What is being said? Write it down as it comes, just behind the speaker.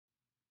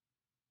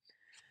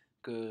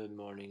Good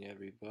morning,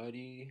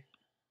 everybody.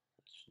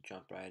 Let's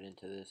jump right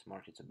into this.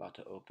 Market's about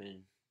to open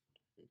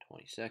in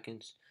 20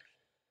 seconds.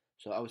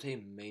 So I would say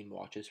main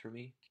watches for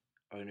me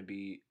are going to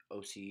be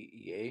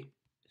OCEA.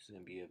 This is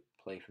going to be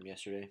a play from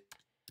yesterday.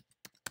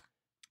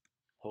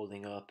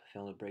 Holding up,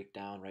 feeling a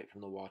breakdown right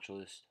from the watch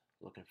list.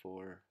 Looking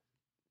for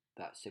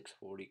that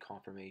 640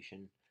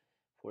 confirmation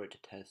for it to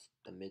test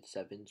the mid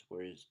sevens,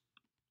 whereas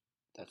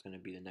that's going to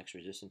be the next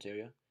resistance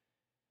area.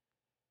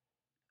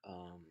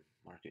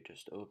 Market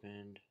just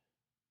opened.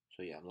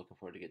 So yeah, I'm looking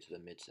forward to get to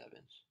the mid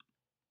sevens.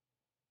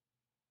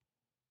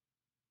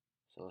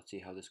 So let's see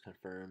how this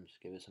confirms.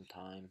 Give it some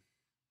time.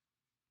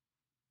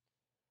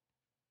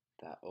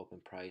 That open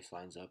price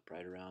lines up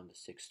right around the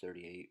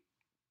 638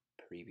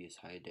 previous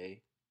high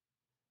day.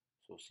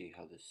 So we'll see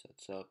how this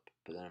sets up.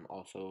 But then I'm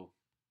also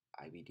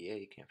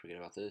IVDA, can't forget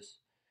about this.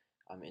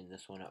 I'm in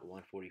this one at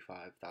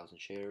 145,000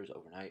 shares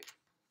overnight.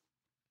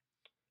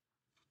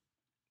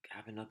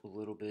 Gapping up a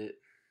little bit,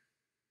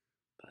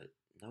 but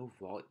no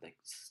volume, like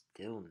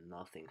still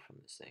nothing from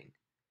this thing.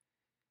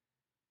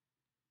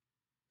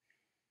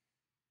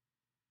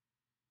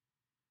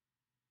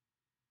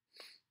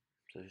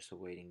 So just a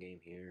waiting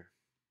game here.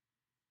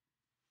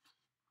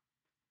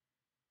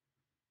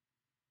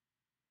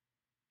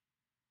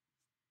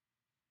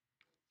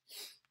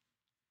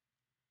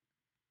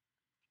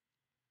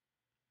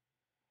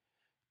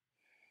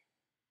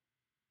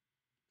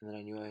 And then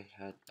I knew I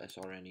had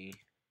SRNE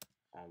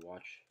on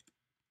watch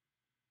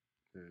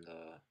in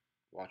the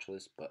watch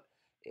list, but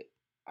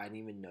I didn't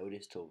even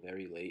notice till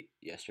very late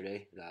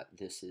yesterday that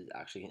this is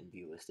actually getting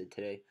delisted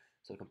today.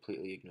 So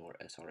completely ignore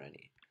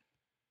SRNE.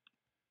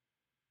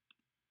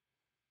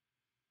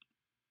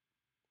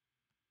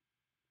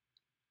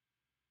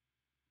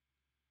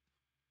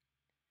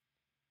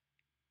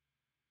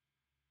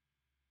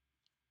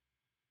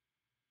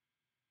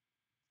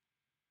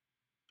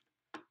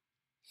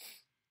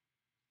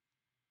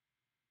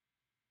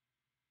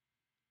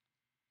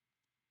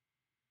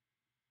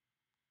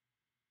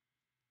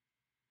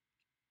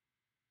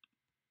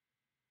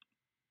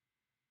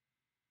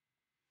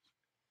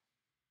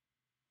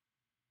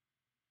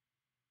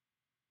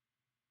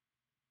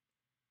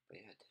 But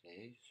yeah,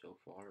 today so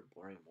far a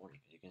boring morning.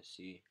 As you can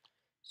see,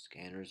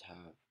 scanners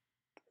have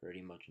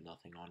pretty much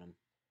nothing on them.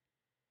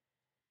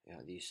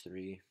 Yeah, these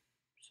three.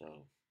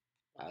 So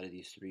out of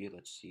these three,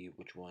 let's see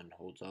which one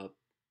holds up.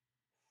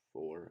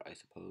 Four, I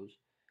suppose.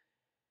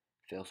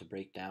 Fails to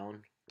break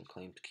down,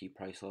 reclaims key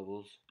price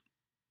levels,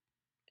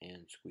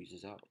 and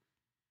squeezes out.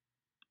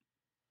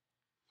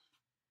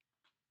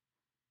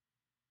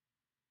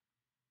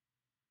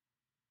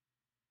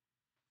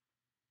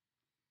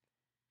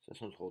 So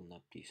this one's holding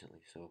up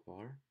decently so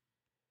far.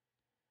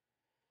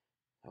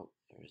 Oh,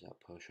 there's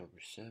that push over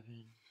 7.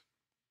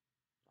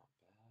 Not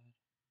bad.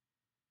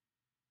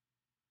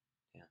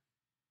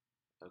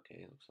 Yeah.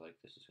 Okay, looks like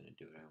this is going to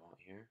do what I want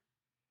here.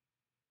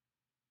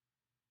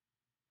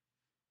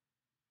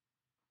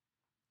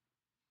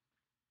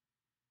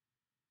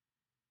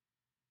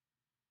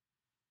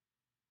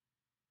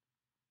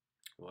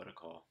 What a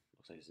call.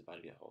 Looks like it's about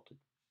to get halted.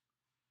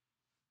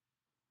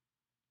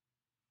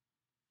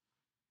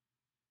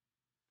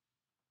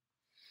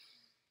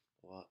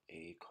 What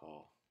a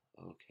call.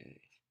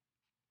 Okay.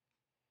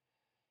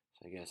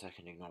 So I guess I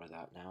can ignore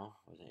that now.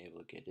 Wasn't able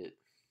to get it.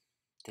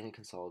 Didn't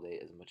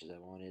consolidate as much as I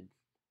wanted.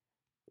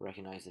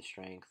 Recognize the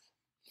strength.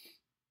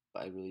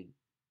 But I really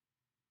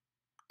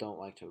don't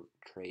like to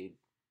trade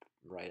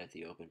right at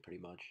the open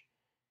pretty much.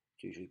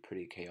 It's usually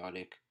pretty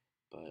chaotic,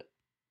 but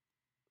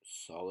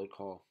solid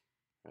call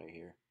right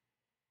here.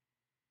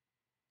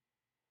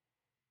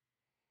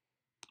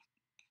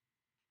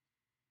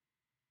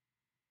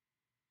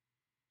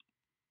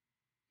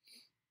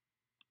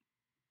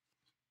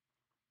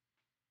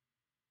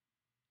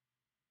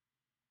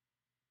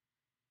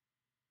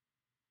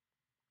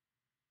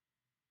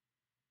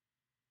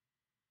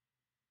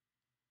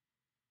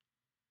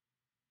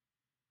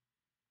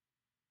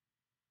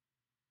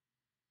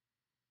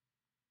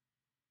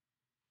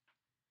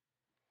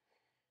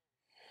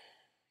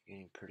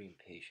 Getting pretty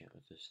impatient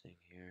with this thing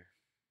here.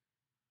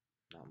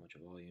 Not much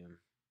volume.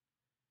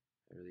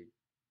 I really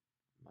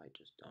might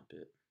just dump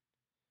it.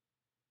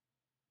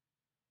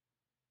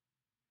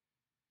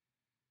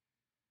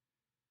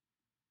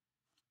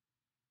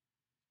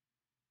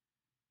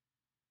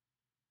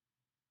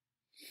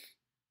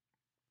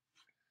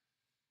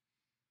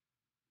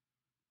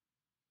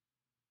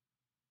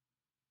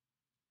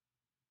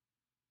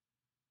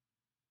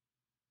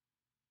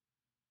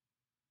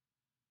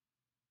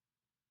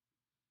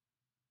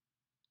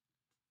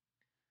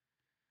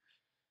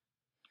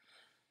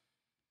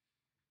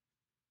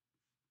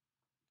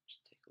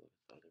 Just take a look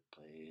at the other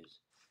plays.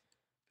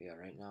 But yeah,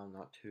 right now I'm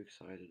not too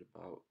excited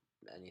about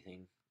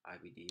anything.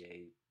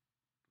 IVDA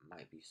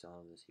might be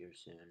selling this here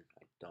soon.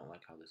 I don't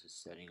like how this is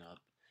setting up.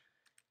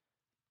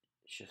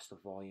 It's just the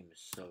volume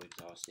is so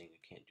exhausting.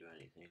 I can't do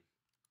anything.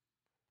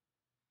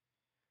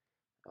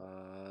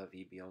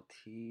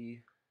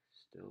 VBLT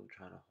still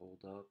trying to hold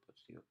up.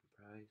 What's the open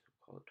price?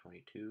 We'll call it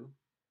 22.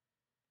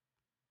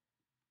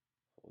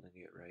 Holding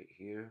it right right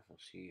here. We'll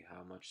see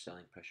how much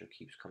selling pressure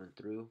keeps coming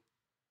through.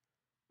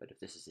 But if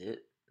this is it,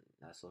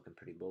 that's looking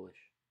pretty bullish.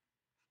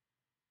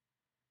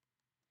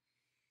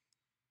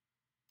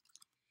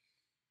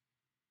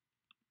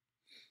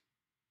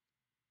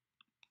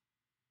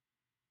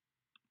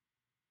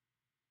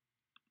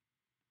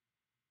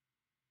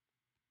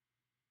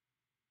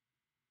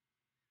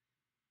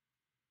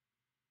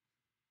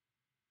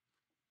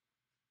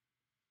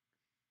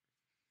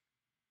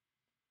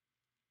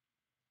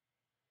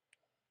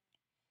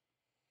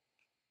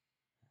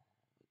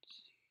 Let's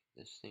see.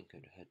 This thing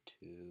could head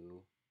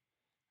to,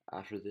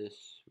 after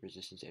this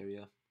resistance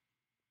area,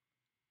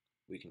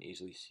 we can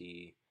easily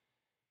see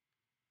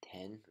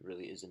 10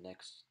 really is the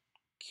next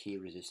key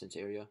resistance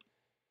area.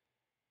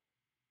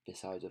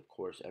 Besides, of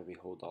course, every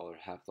whole dollar,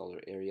 half dollar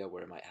area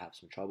where it might have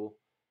some trouble.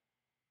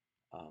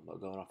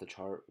 But going off the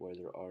chart where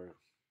there are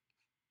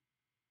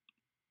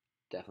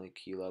definitely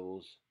key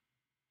levels,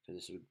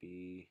 because this would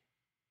be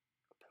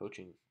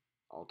approaching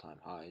all-time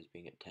highs,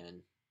 being at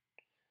 10,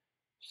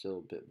 still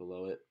a bit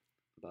below it.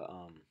 But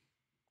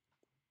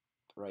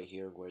right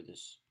here where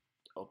this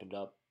opened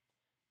up,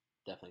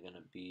 definitely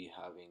going to be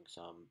having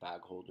some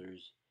bag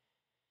holders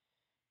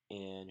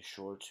and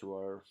shorts who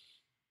are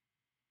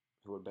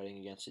betting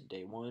against it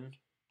day one.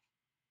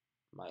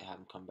 Might have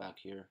them come back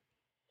here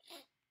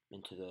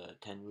into the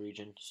 10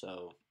 region.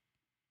 So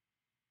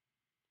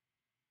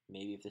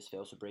maybe if this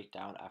fails to break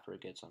down after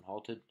it gets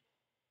unhalted,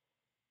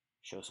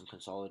 show some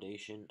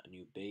consolidation, a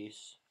new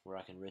base where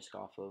I can risk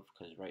off of,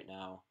 because right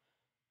now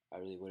I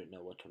really wouldn't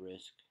know what to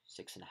risk.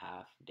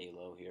 6.5 day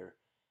low here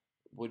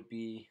would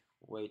be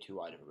way too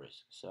wide of a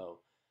risk. So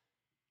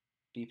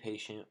be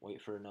patient,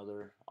 wait for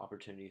another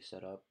opportunity to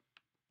set up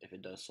if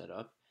it does set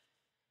up.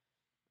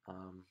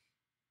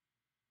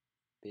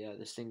 But yeah,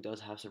 this thing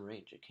does have some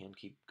range. It can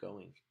keep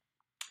going.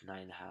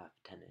 9.5,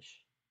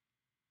 10-ish.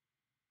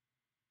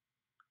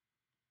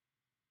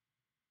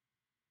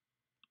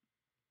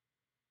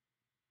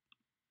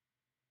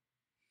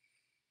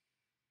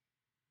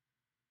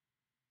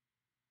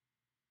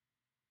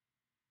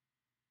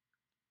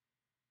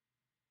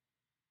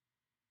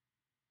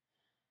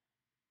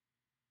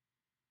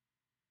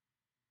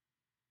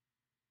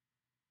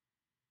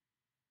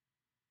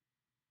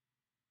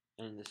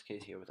 And in this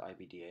case here with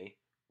IVDA,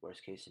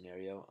 worst case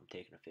scenario, I'm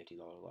taking a $50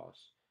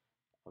 loss.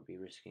 I'll be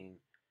risking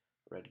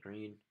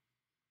red-green.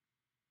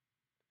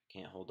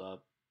 Can't hold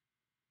up.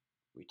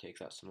 We take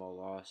that small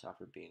loss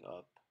after being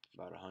up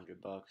about $100,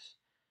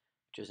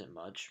 which isn't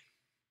much.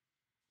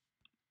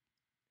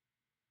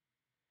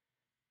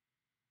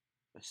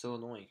 It's still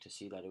annoying to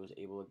see that it was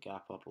able to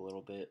gap up a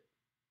little bit,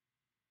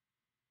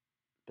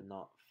 but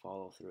not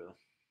follow through.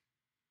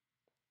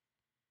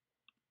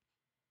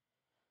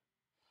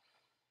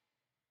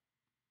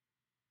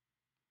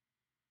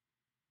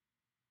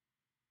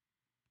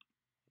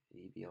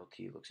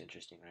 VBLT looks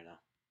interesting right now.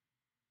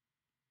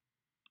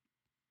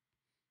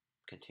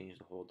 Continues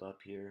to hold up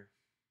here.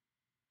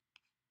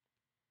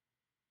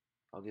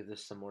 I'll give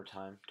this some more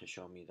time to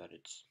show me that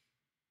it's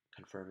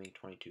confirming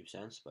 22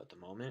 cents, but at the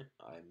moment,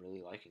 I'm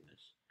really liking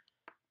this.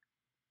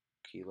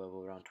 Key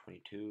level around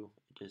 22,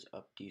 it is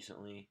up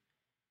decently,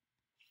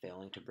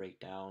 failing to break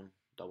down,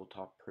 double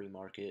top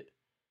pre-market,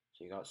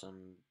 so you got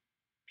some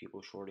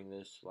people shorting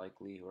this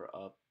likely who are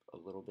up a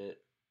little bit,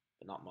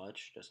 but not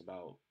much, just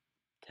about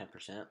 10%,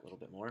 a little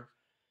bit more.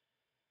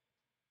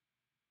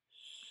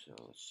 So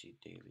let's see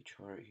daily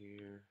chart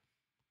here.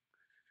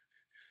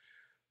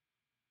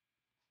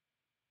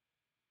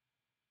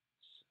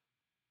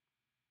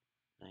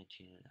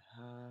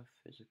 19.5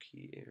 is a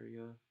key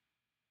area,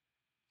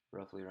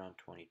 roughly around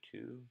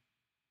 22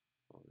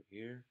 over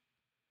here.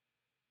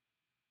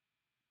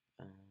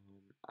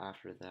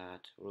 After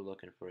that, we're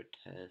looking for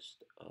a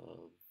test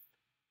of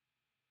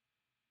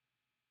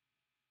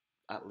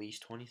at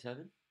least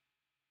 27.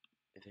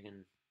 If it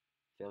can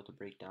fail to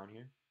break down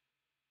here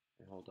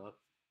and hold up,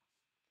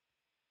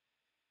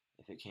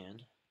 if it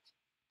can.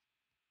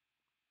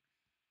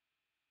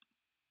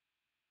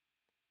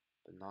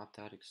 But not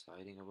that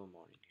exciting of a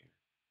morning here.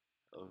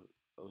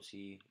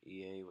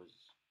 OCEA was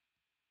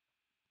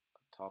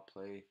a top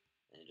play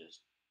and it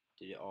just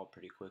did it all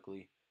pretty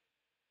quickly.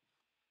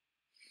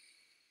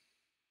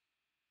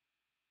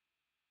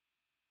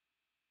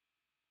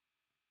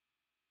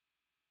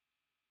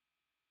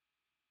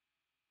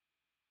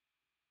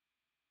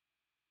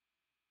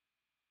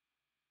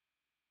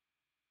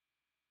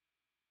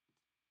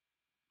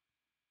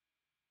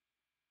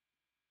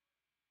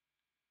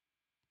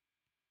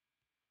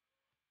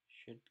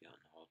 Should be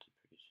unhalted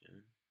pretty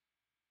soon.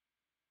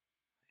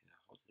 I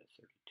got halted at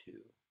 32.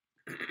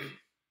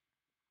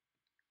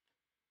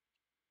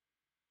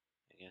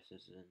 I guess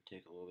this is going to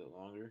take a little bit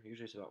longer.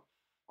 Usually it's about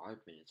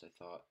 5 minutes, I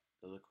thought,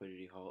 the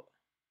liquidity halt.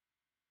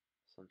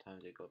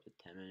 Sometimes they go up to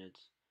 10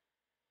 minutes.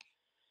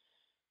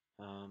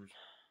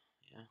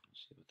 Yeah,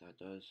 let's see what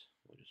that does.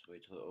 We'll just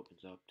wait till it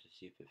opens up to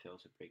see if it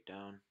fails to break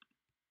down.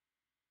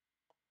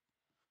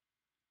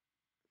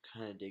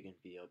 Kind of digging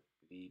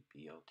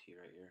VBLT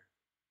right here.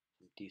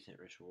 Some decent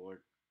risk reward.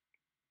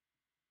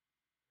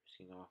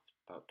 Risking off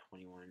about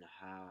 21 and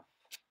a half.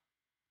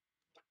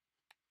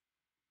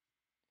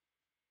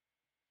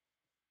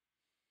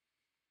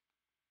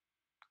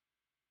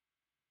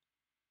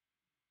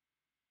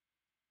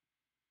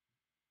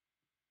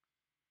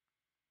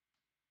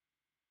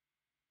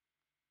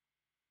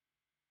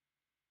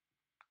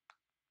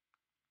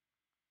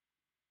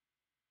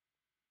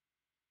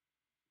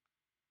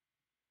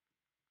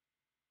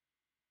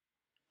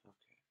 Okay.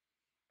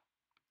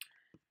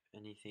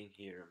 Anything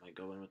here? Am I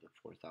going with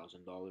a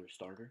 $4,000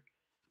 starter?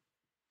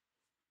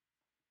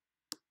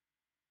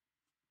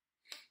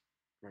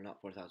 Or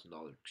not $4,000,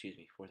 excuse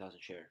me, 4,000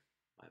 share.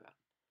 My bad.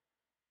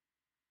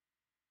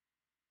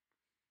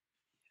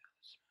 Yeah,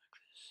 let's smack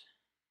this.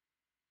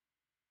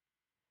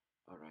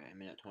 Alright, I'm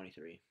in at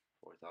 23,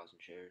 4,000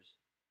 shares.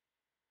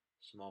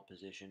 Small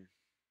position,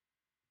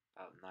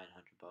 about 900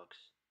 bucks.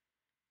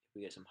 If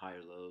we get some higher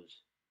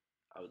lows,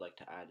 I would like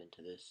to add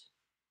into this.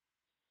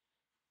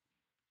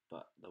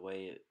 But the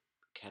way it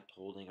kept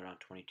holding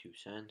around 22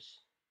 cents,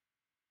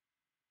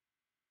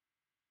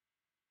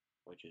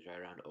 which is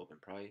right around open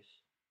price,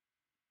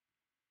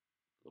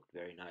 looked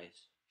very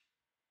nice.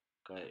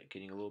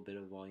 Getting a little bit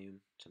of volume,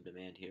 some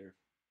demand here.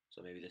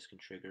 So maybe this can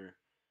trigger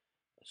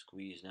a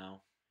squeeze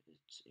now.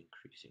 It's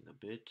increasing a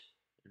bit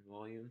in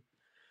volume.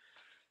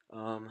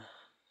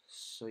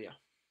 So yeah.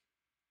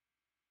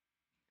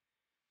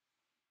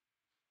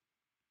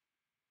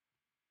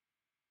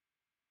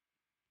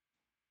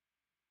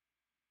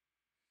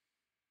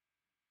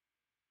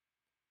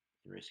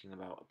 And risking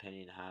about a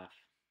penny and a half.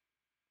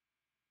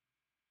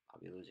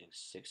 I'll be losing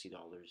 $60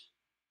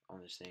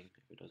 on this thing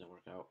if it doesn't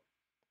work out.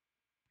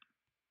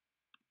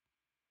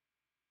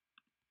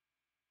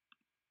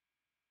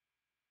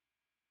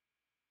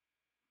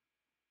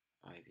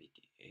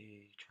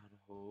 IVDA trying to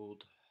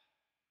hold.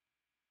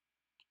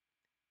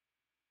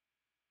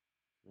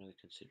 I'm really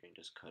considering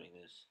just cutting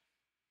this.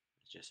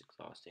 It's just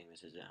exhausting.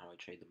 This isn't how I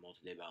trade the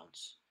multi-day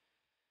bounce.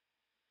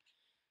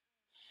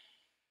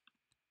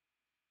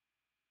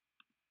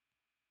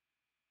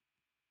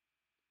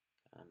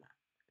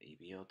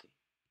 VBLT.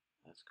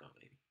 Let's go,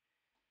 baby.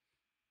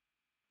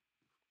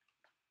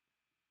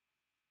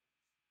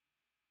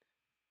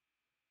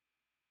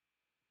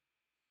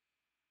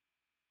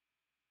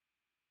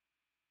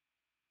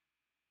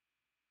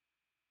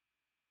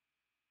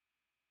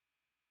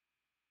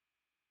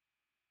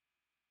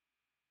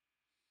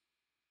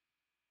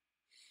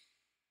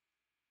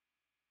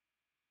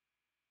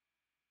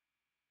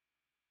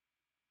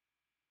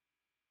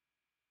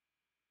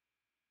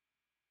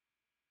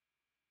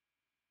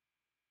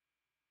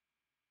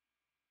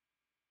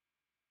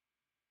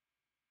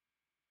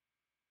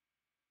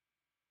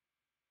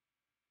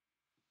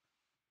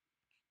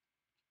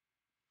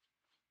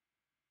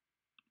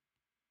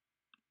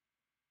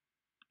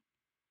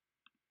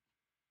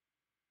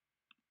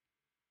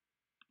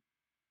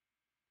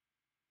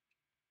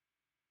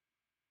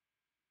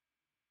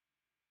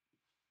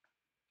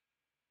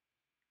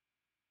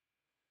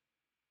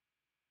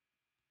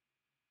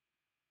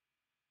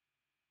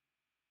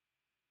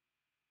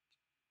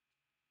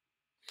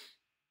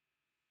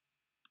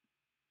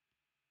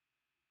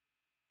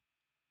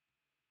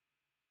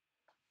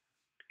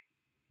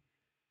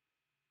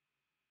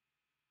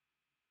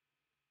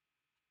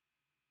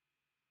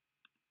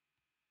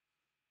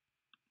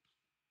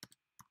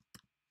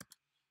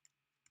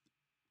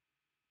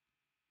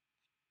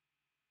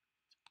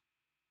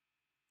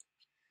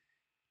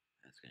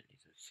 That's gonna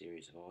need some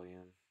serious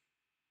volume.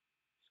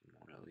 Some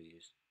more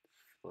LEs.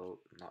 Float,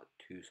 not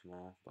too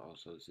small, but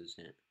also this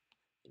isn't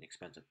an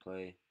expensive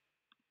play.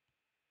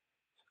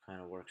 So it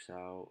kind of works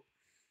out.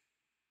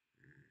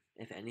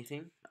 If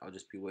anything, I'll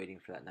just be waiting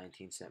for that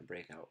 19-cent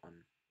breakout on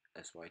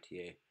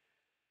SYTA.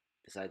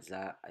 Besides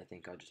that, I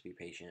think I'll just be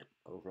patient.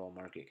 Overall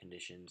market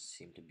conditions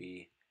seem to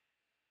be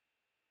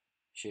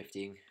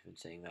shifting. I've been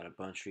saying that a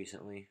bunch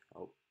recently.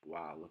 Oh,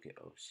 wow, look at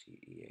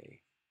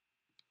OCEA.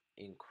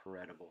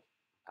 Incredible.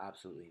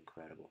 Absolutely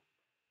incredible.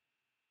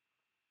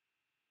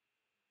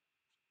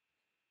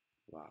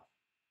 Wow.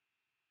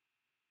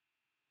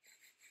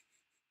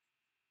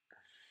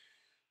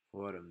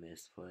 What a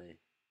misplay.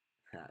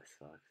 That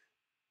sucks.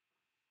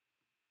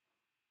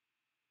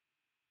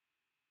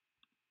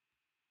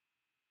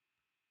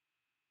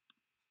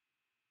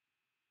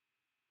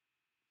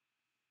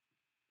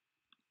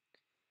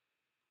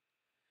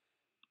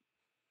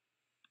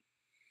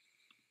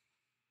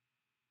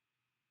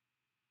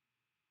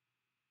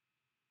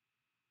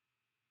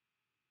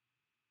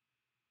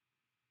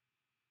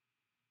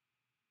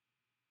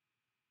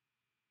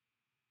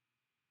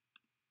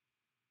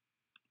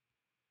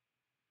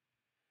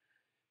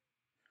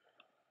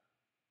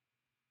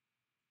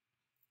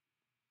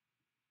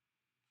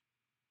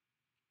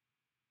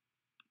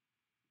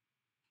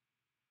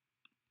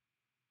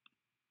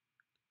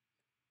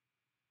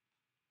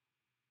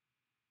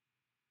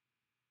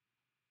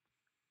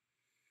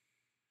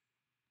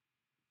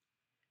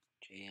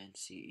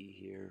 JNCE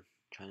here,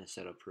 trying to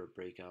set up for a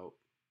breakout.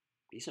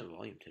 Decent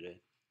volume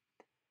today.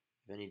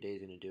 If any day is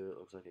going to do it,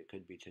 looks like it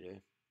could be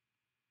today.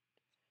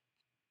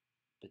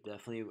 but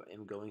definitely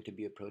am going to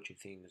be approaching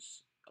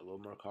things a little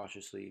more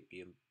cautiously,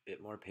 be a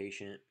bit more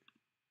patient,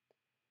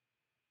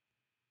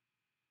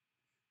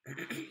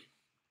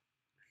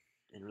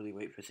 and really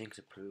wait for things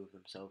to prove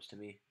themselves to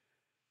me.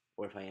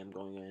 Or if I am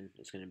going in,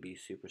 it's going to be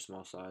super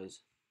small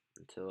size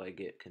until I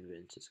get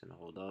convinced it's going to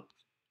hold up.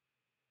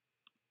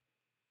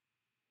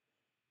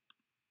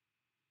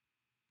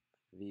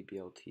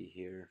 VBLT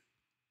here.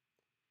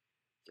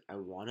 I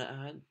want to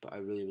add, but I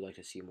really would like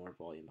to see more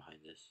volume behind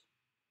this.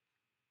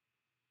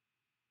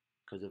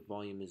 Because if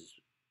volume is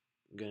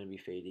going to be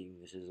fading,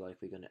 this is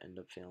likely going to end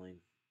up failing.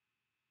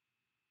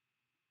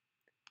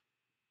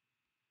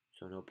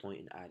 So no point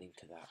in adding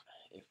to that.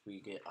 If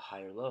we get a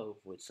higher low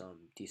with some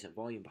decent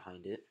volume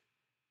behind it,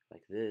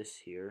 like this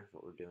here,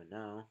 what we're doing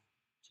now,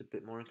 it's a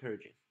bit more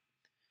encouraging.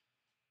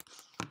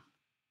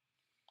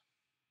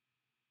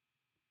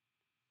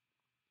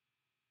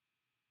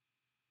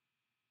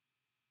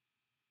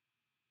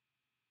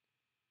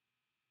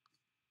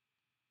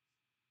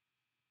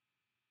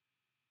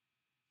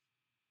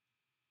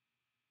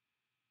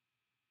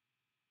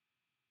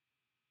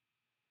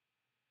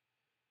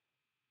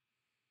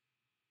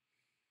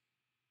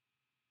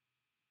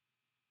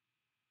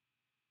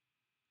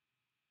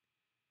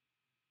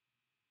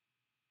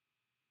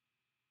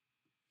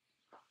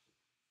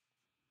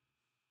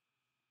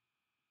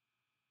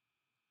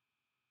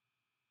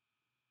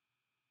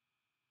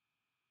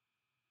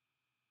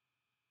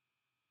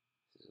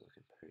 This is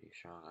looking pretty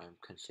strong. I'm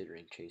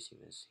considering chasing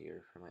this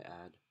here for my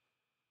ad.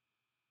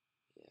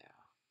 Yeah.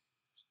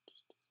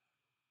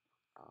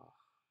 Oh.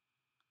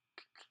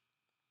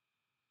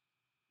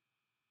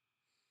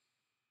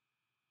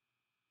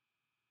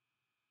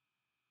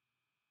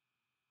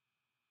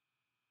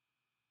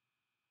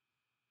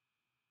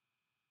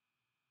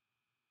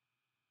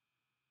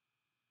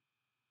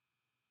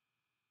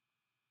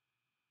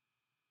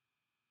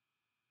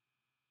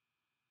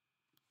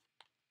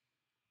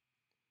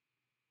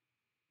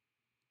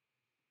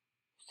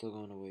 Still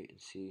going to wait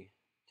and see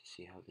to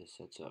see how this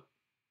sets up.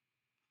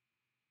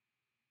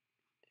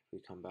 If we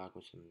come back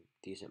with some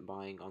decent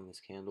buying on this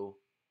candle,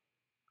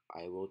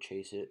 I will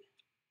chase it.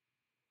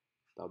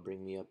 That'll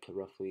bring me up to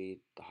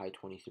roughly the high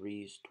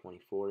 23s,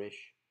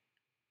 24-ish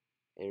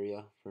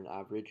area for an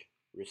average,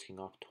 risking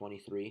off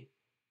 23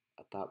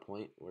 at that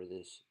point where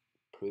this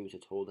proves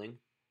it's holding.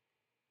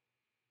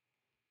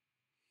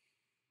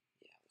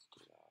 Yeah, let's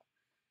do that.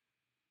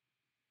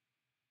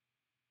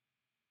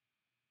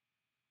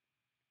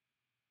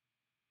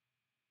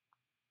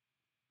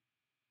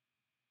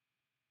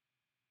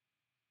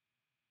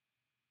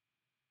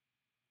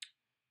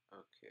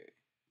 Okay.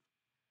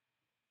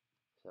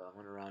 So I'm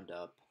going to round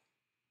up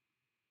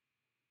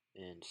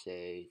and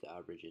say the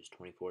average is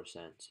 24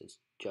 cents. It's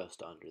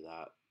just under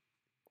that.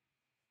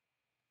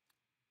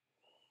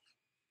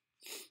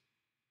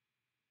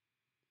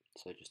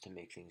 So just to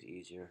make things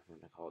easier, we're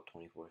going to call it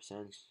 24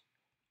 cents.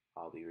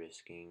 I'll be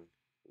risking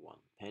 1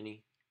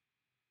 penny.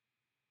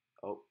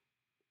 Oh,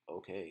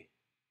 okay.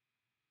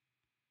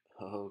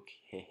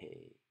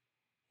 Okay.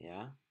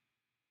 Yeah?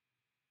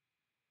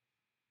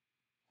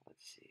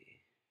 Let's see.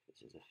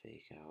 This is a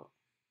fake out.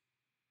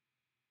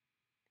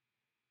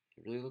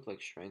 It really looked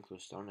like strength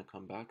was starting to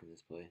come back in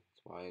this play.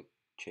 That's why I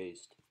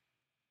chased.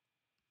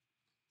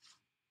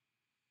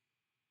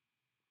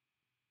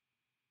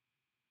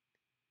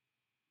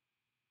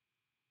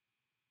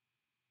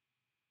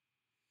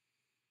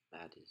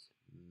 That is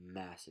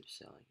massive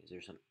selling. Is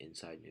there some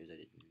inside news I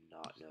did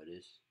not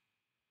notice?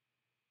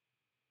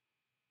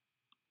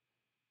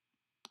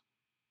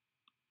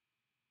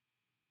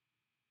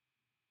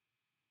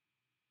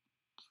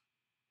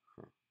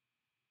 Huh.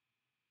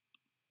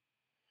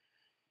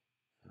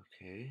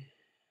 Okay.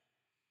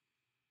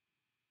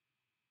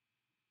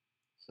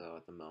 So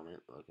at the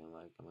moment, looking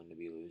like I'm going to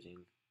be losing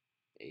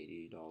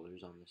 $80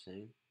 on this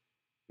thing.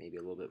 Maybe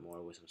a little bit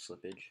more with some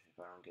slippage if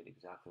I don't get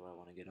exactly where I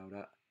want to get out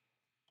at.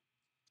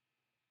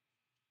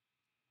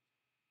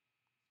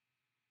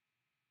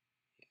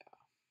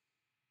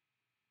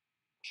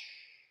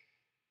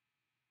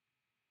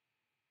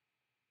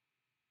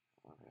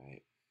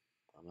 Alright.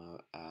 I'm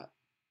out at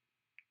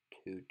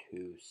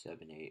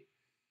 2278.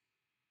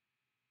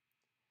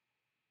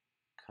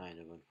 Kind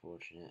of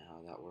unfortunate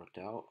how that worked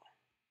out.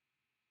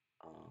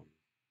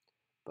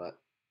 But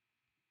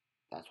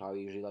that's why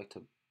we usually like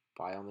to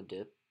buy on the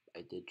dip.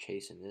 I did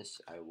chase in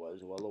this. I was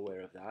well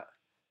aware of that.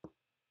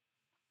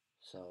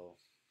 So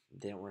it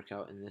didn't work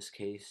out in this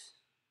case.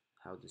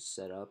 How to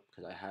set up,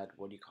 because I had,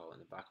 what do you call it, in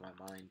the back of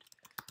my mind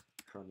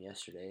from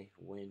yesterday,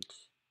 went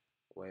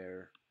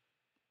where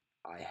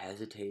I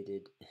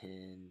hesitated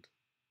and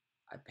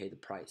I paid the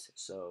price.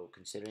 So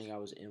considering I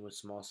was in with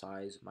small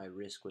size, my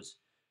risk was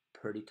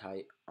pretty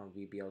tight on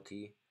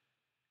VBLT.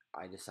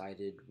 I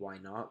decided, why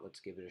not? Let's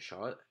give it a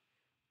shot.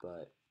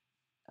 But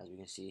as we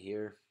can see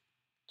here,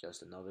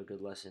 just another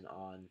good lesson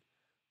on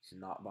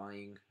not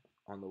buying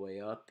on the way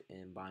up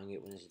and buying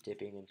it when it's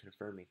dipping and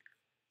confirming.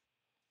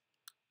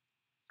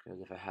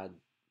 Because if I had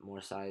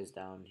more size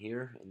down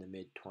here in the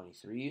mid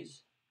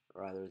 23s,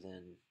 rather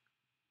than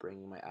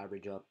bringing my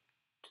average up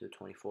to the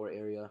 24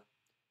 area,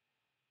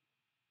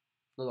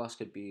 The loss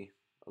could be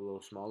a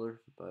little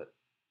smaller, but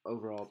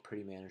overall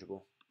pretty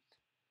manageable.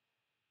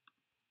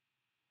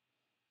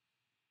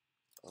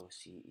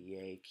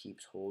 OCEA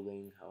keeps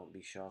holding. I won't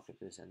be shocked if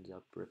this ends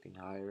up ripping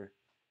higher.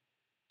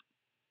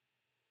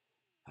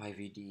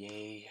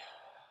 IVDA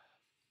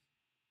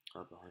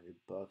up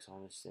 $100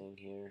 on this thing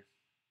here.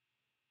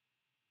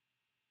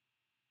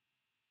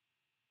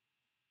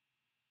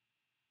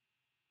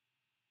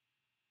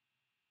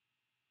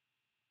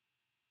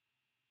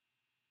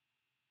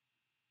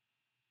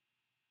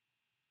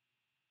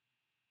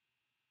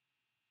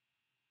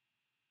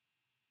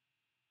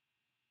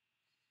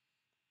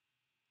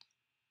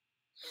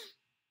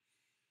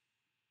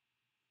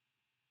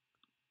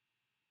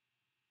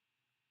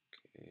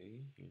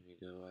 Okay, here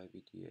we go,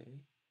 IVDA.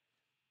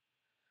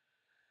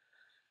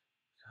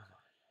 Come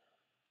on.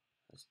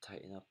 Let's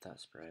tighten up that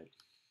spread.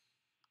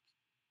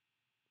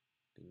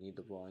 We need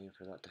the volume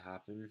for that to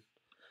happen.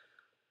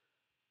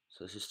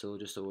 So this is still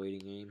just a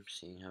waiting game,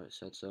 seeing how it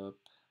sets up.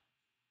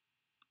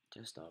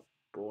 Just a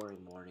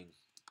boring morning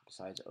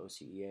besides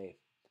OCEA.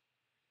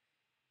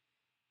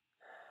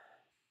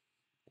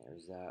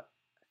 There's that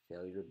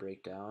failure to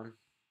break down.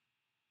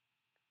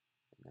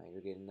 And now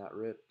you're getting that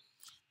rip.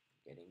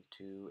 Getting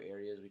to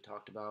areas we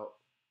talked about.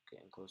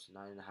 Getting close to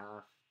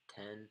 9.5,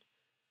 10.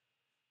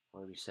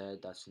 Where we said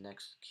that's the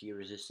next key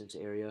resistance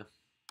area.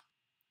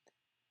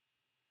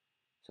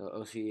 So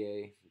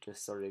OCEA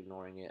just started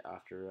ignoring it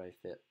after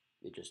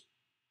it just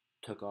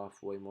took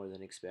off way more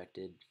than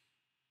expected.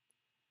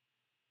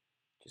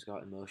 Just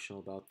got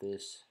emotional about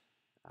this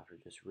after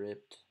it just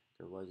ripped.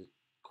 There was a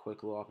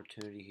quick little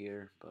opportunity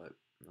here, but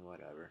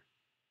whatever.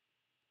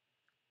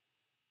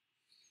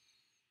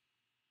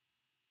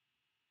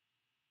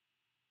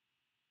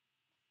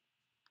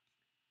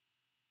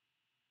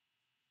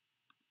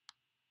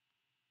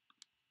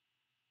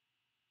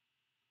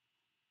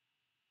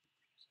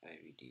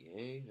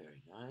 IVDA,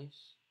 very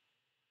nice.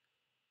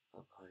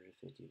 Up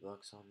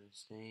 $150 on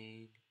this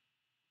thing.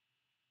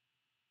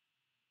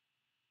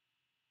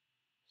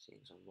 Seeing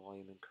some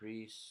volume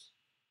increase.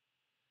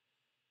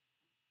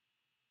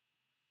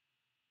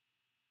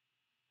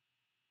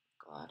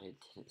 Glad it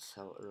didn't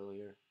sell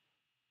earlier.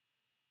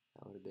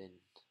 That would have been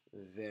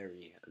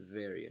very,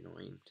 very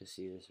annoying to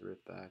see this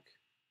rip back.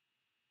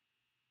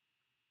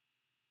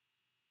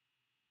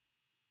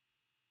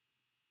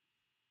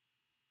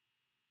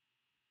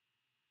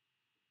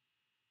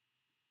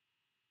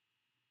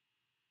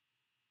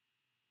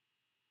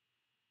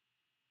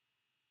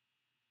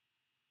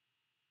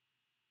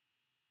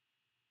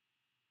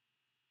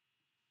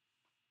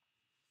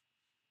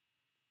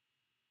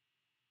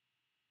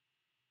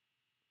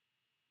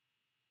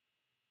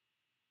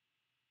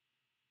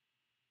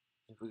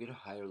 If we get a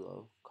higher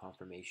low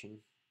confirmation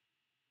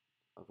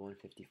of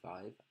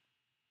 155,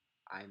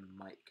 I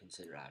might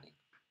consider adding.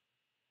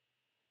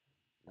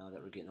 Now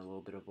that we're getting a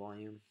little bit of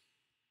volume,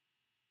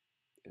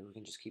 if we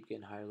can just keep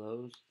getting higher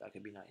lows, that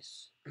could be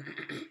nice.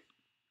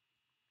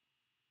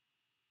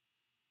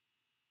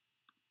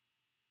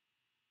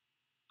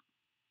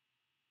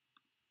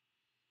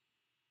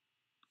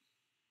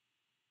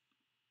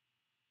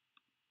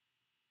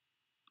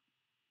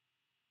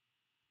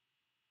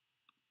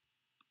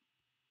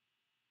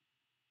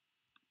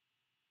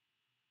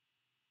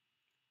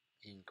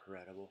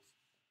 Incredible.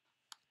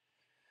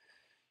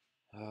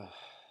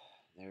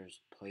 There's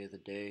play of the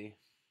day.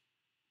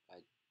 I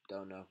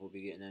don't know if we'll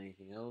be getting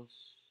anything else,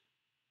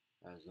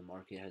 as the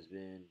market has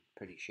been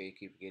pretty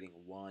shaky for getting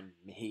one,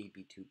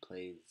 maybe two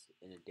plays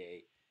in a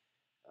day.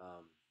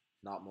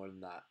 Not more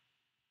than that.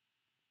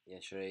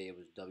 Yesterday it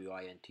was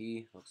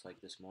WINT. Looks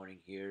like this morning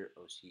here,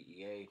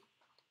 OCEA.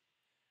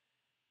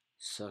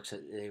 Sucks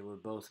that they were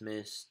both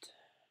missed,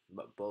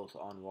 but both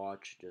on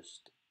watch.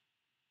 Just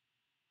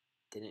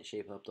didn't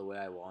shape up the way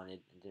I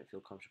wanted and didn't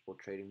feel comfortable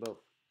trading both.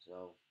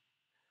 So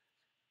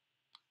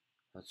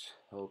let's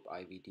hope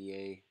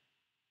IVDA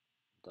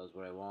does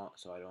what I want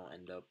so I don't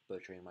end up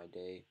butchering my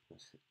day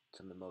with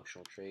some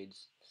emotional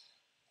trades.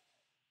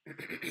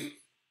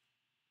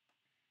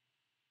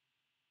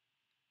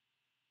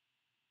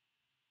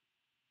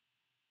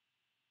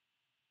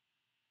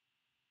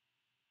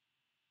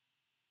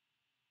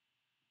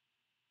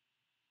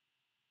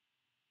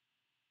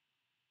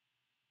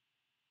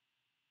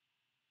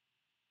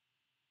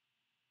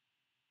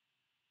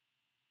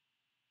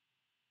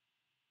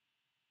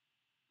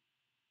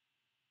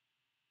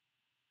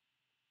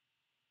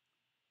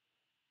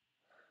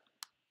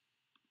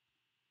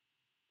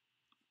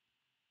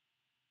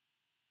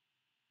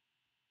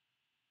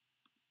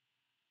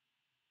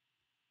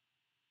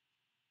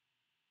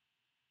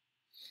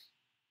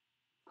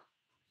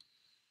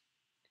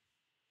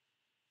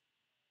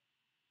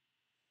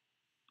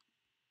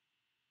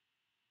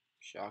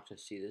 Shocked to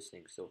see this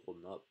thing still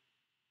holding up,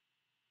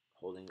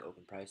 holding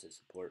open price at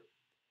support.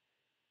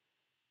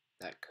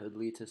 That could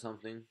lead to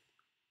something.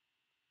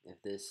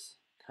 If this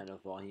kind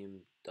of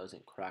volume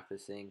doesn't crack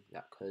this thing,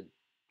 that could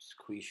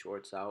squeeze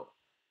shorts out.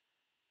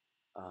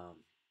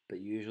 But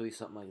usually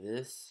something like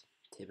this,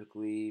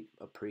 typically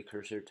a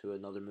precursor to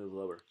another move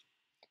lower.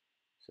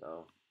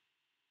 So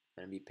if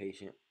gonna be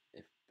patient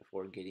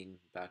before getting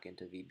back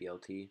into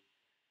VBLT.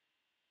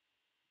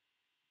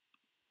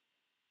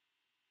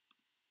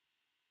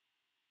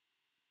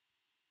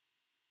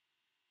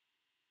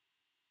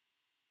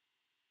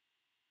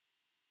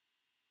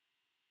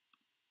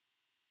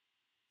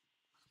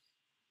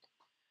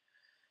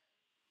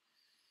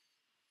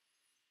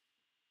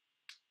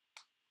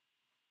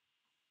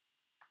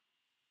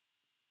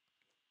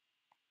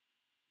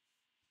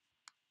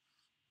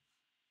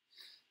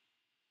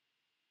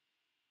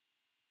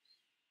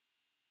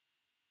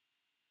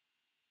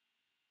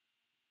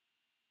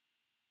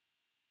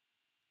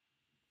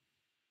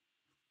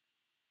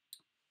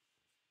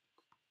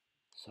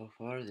 So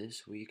far,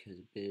 this week has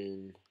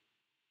been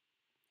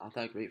not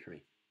that great for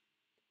me.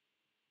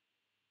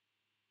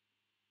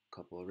 A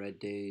couple of red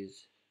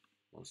days.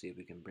 We'll see if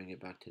we can bring it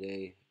back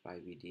today. If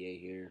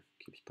IVDA here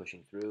keeps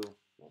pushing through,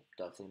 we'll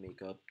definitely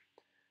make up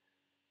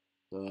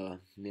the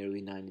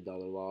nearly $90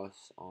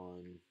 loss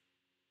on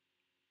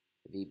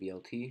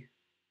VBLT.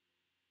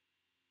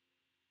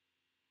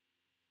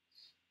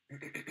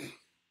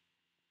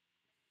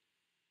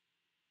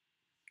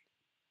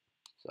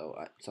 So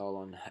it's all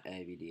on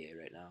IVDA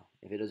right now.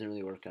 If it doesn't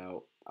really work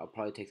out, I'll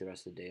probably take the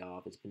rest of the day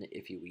off. It's been an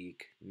iffy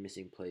week,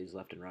 missing plays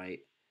left and right,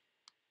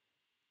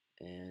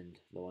 and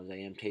the ones I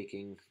am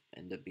taking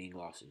end up being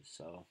losses.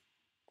 So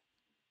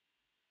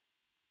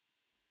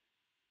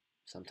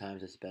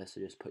sometimes it's best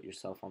to just put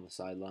yourself on the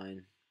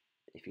sideline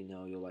if you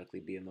know you'll likely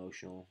be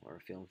emotional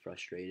or feeling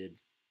frustrated.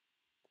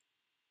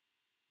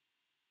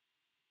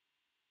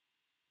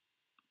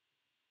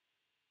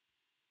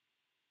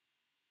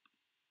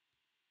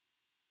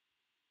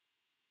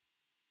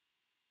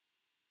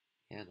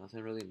 Yeah,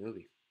 nothing really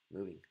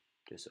moving,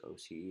 just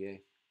OCEA.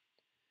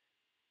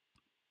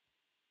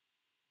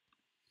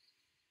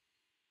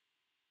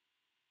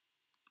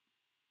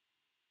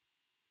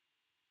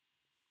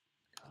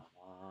 Come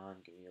on,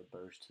 give me a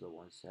burst to the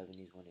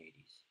 170s,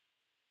 180s.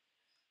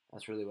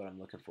 That's really what I'm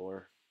looking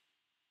for.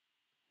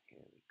 Here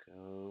we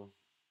go.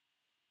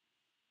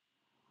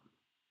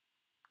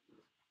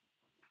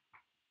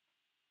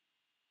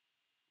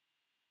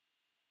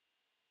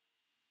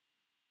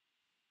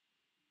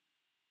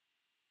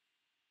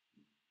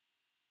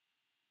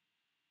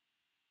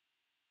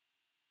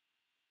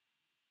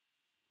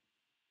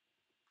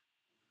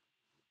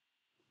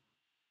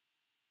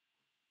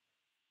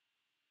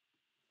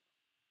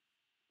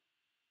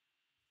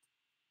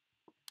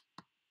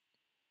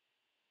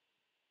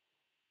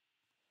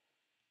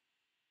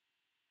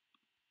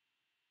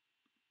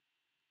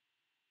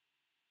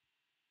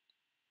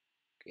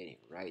 Getting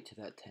right to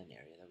that 10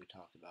 area that we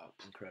talked about.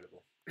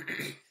 Incredible.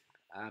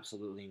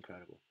 Absolutely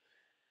incredible.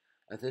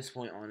 At this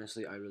point,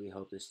 honestly, I really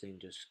hope this thing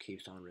just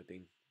keeps on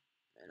ripping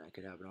and I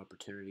could have an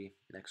opportunity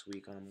next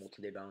week on a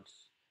multi-day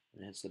bounce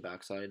and hits the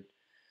backside.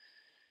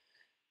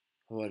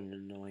 What an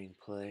annoying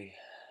play.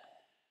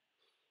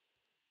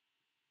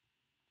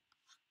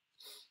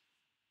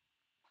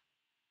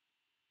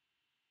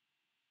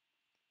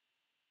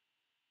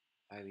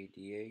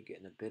 IVDA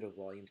getting a bit of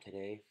volume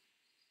today.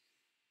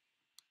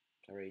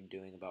 It's already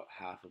doing about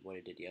half of what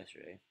it did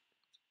yesterday.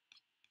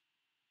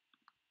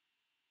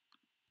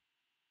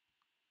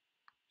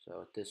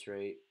 So at this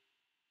rate,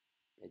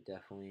 it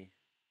definitely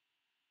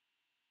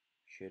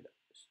should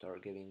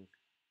start giving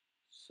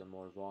some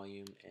more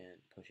volume and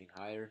pushing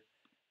higher.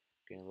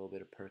 Getting a little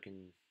bit of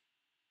perking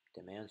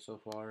demand so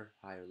far,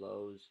 higher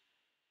lows.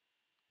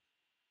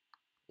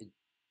 It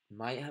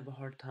might have a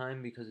hard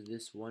time because of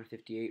this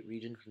 158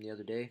 region from the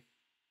other day.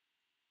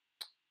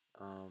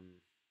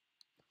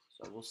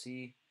 So we'll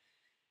see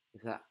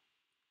if that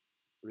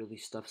really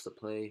stuffs the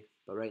play.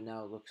 But right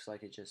now it looks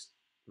like it just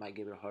might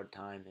give it a hard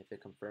time. If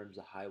it confirms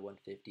the high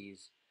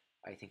 150s,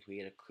 I think we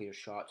get a clear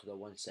shot to the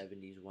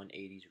 170s,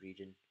 180s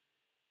region.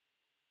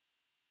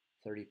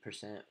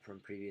 30% from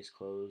previous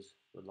close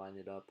would line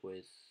it up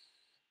with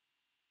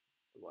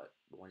what,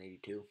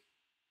 182.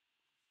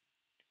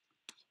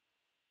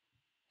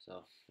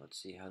 So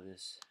let's see how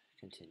this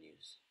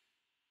continues.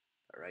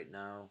 But right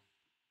now,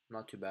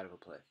 not too bad of a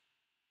play.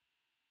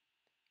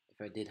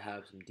 If I did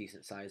have some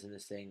decent size in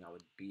this thing, I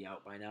would be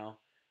out by now.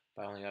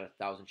 But I only got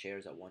 1,000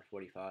 shares at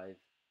 145.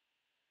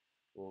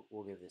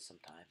 We'll give this some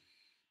time.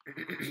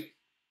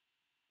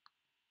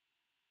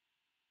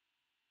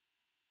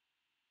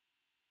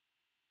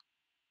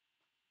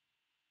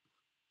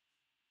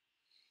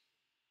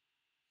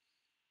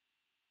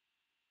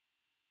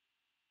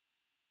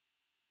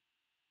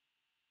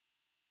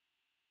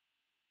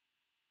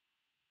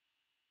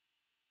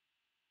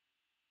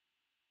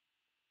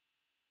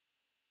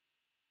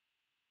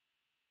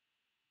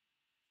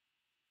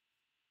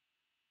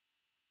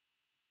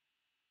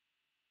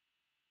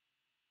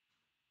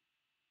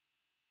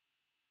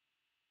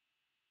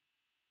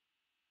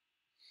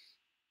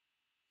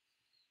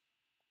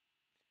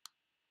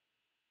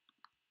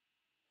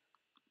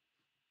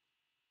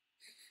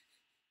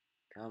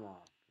 Come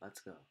on, let's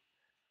go.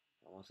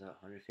 Almost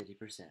at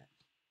 150%.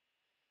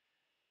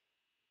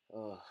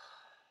 Ugh,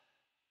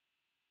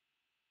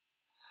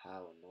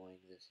 how annoying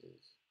this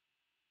is.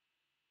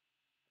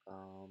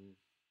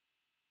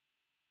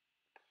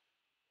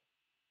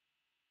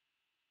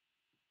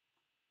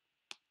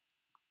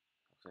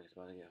 like it's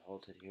about to get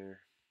halted here.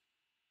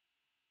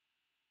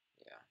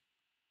 Yeah.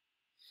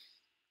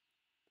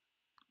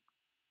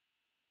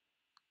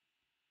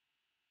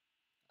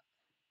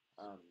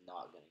 I'm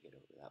not going to get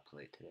over that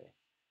play today.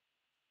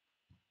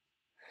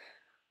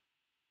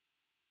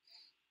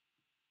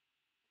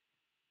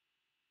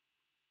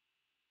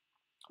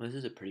 This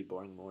is a pretty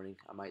boring morning.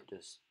 I might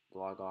just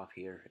log off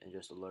here and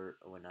just alert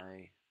when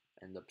I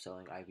end up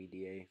selling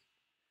IVDA.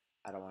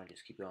 I don't want to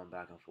just keep going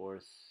back and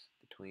forth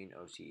between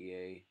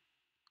OCEA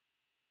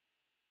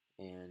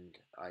and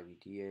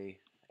IVDA.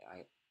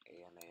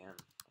 AMAM.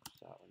 What's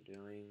that one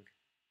doing?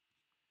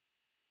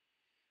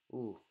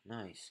 Ooh,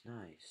 nice,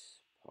 nice.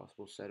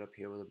 Possible setup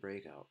here with a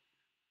breakout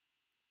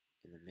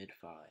in the mid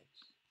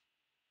fives.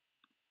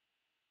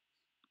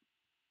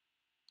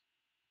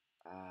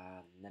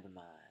 Never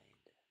mind.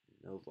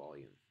 No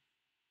volume.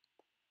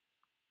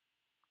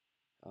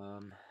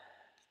 Yeah,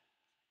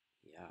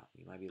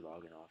 we might be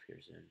logging off here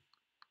soon.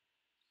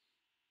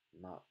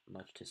 Not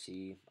much to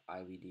see.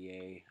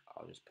 IVDA,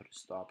 I'll just put a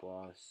stop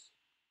loss.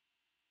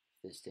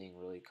 If this thing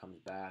really comes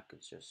back,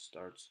 it just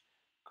starts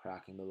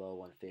cracking below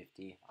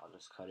 150. I'll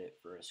just cut it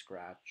for a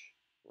scratch,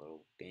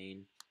 little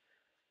gain.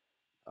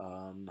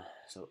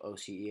 So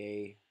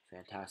OCEA,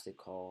 fantastic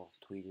call.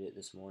 Tweeted it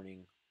this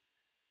morning.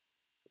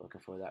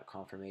 Looking for that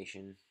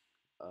confirmation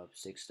of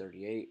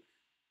 638,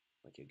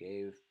 which it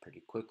gave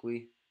pretty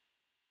quickly,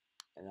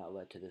 and that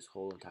led to this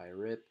whole entire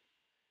rip.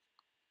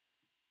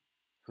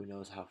 Who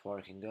knows how far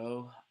it can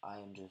go? I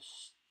am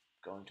just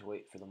going to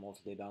wait for the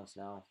multi-day bounce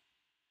now.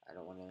 I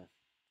don't want to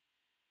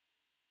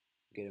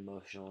get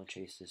emotional and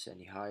chase this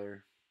any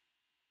higher.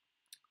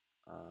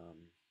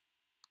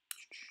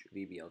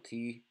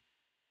 VBLT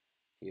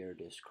here,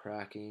 just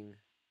cracking.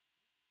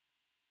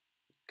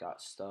 Got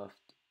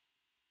stuffed.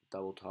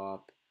 Double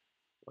top.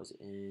 Was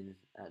in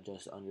at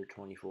just under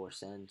 24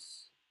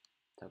 cents.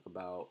 Took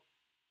about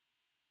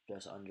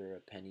just under a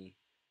penny,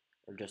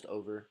 or just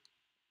over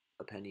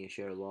a penny a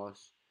share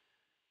loss.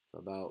 So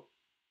about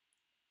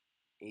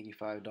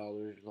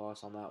 $85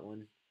 loss on that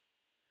one.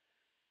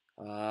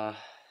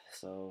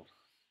 So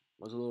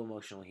was a little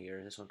emotional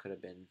here. This one could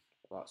have been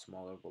a lot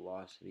smaller of a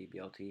loss,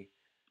 VBLT.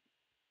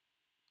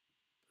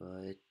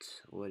 But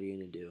what are you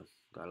gonna do?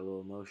 Got a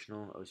little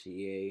emotional.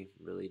 OCEA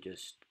really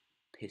just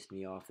pissed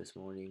me off this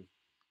morning.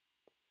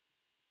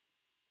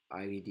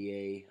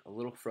 IVDA, a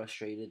little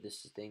frustrated.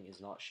 This thing is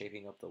not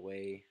shaping up the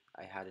way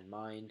I had in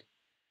mind.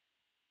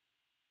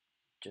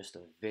 Just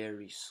a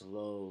very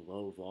slow,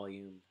 low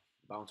volume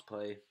bounce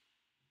play.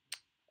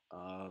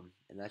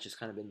 And that's just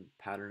kind of been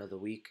the pattern of the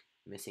week.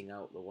 Missing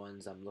out the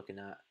ones I'm looking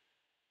at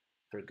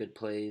for good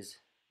plays,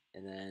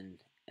 and then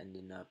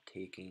ending up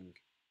taking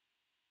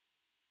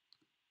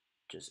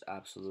just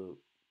absolute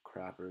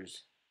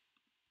crappers.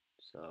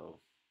 So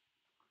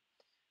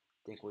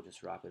I think we'll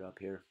just wrap it up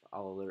here.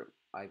 I'll alert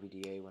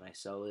IVDA when I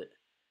sell it.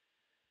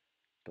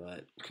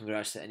 But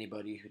congrats to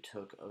anybody who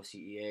took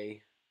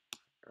OCEA.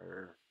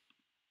 Or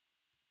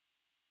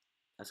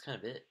that's kind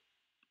of it.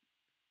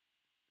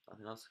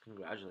 Nothing else to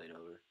congratulate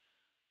over.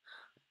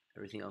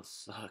 Everything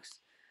else sucks.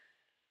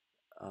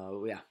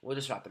 Yeah, we'll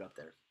just wrap it up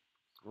there.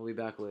 We'll be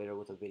back later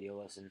with a video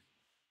lesson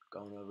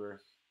going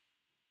over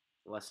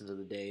lessons of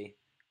the day.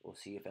 We'll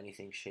see if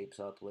anything shapes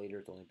up later.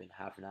 It's only been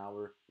half an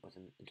hour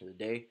into the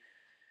day.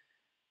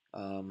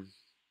 So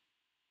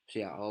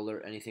yeah, I'll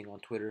alert anything on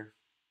Twitter,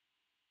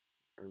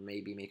 or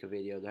maybe make a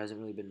video. There hasn't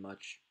really been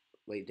much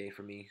late day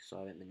for me, so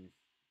I haven't been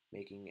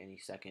making any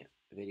second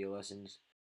video lessons.